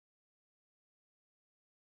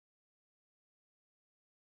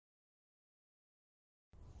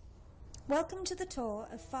Welcome to the tour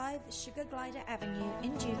of 5 Sugar Glider Avenue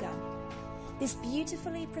in Djugun. This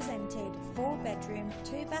beautifully presented 4-bedroom,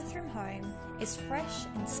 2-bathroom home is fresh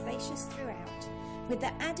and spacious throughout, with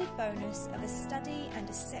the added bonus of a study and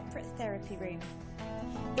a separate therapy room.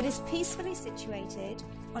 It is peacefully situated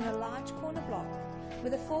on a large corner block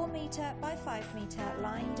with a 4 metre by 5 metre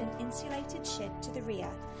lined and insulated shed to the rear,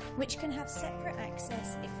 which can have separate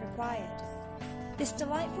access if required. This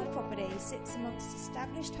delightful property sits amongst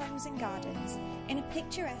established homes and gardens in a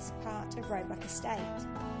picturesque part of Roebuck Estate,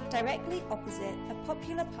 directly opposite a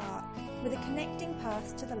popular park with a connecting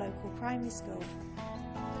path to the local primary school.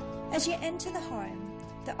 As you enter the home,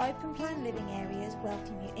 the open plan living areas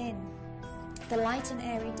welcome you in. The light and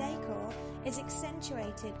airy decor is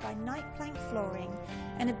accentuated by night plank flooring,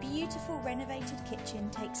 and a beautiful renovated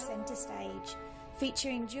kitchen takes centre stage,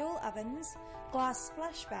 featuring dual ovens, glass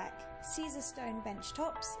splashback, Caesar stone bench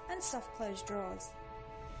tops and soft close drawers.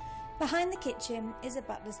 Behind the kitchen is a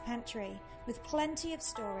butler's pantry with plenty of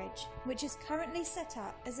storage, which is currently set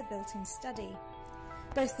up as a built-in study.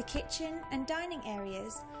 Both the kitchen and dining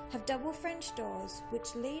areas have double French doors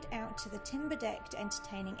which lead out to the timber-decked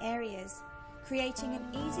entertaining areas, creating an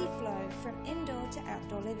easy flow from indoor to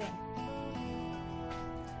outdoor living.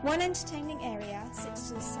 One entertaining area sits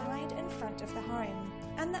to the side and front of the home,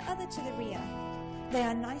 and the other to the rear. They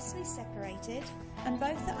are nicely separated, and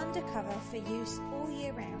both are under cover for use all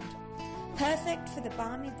year round, perfect for the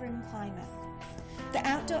balmy Broome climate. The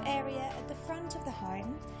outdoor area at the front of the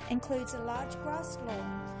home includes a large grass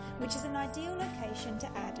lawn, which is an ideal location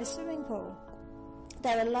to add a swimming pool.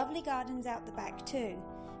 There are lovely gardens out the back too,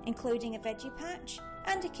 including a veggie patch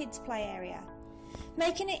and a kids' play area,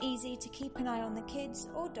 making it easy to keep an eye on the kids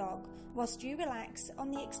or dog whilst you relax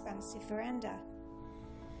on the expansive veranda.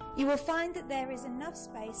 You will find that there is enough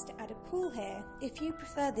space to add a pool here if you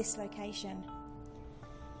prefer this location.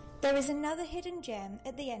 There is another hidden gem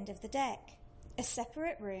at the end of the deck, a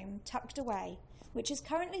separate room tucked away, which is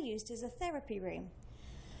currently used as a therapy room,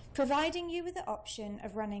 providing you with the option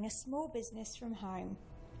of running a small business from home.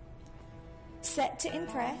 Set to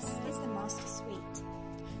impress is the master suite,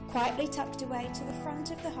 quietly tucked away to the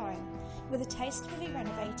front of the home with a tastefully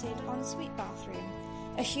renovated ensuite bathroom,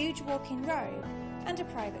 a huge walk-in robe and a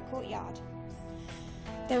private courtyard.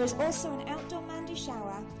 There is also an outdoor Mandy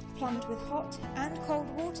shower plumbed with hot and cold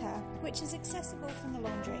water, which is accessible from the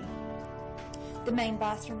laundry. The main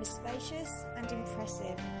bathroom is spacious and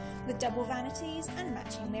impressive, with double vanities and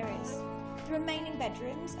matching mirrors. The remaining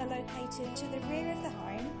bedrooms are located to the rear of the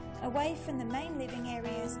home, away from the main living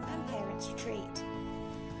areas and parents' retreat.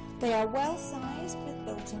 They are well sized with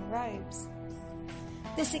built-in robes.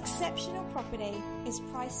 This exceptional property is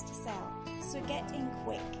priced to sell, so get in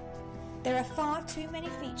quick. There are far too many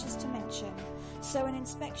features to mention, so an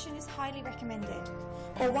inspection is highly recommended.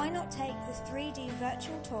 Or why not take the 3D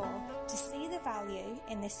virtual tour to see the value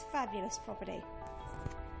in this fabulous property?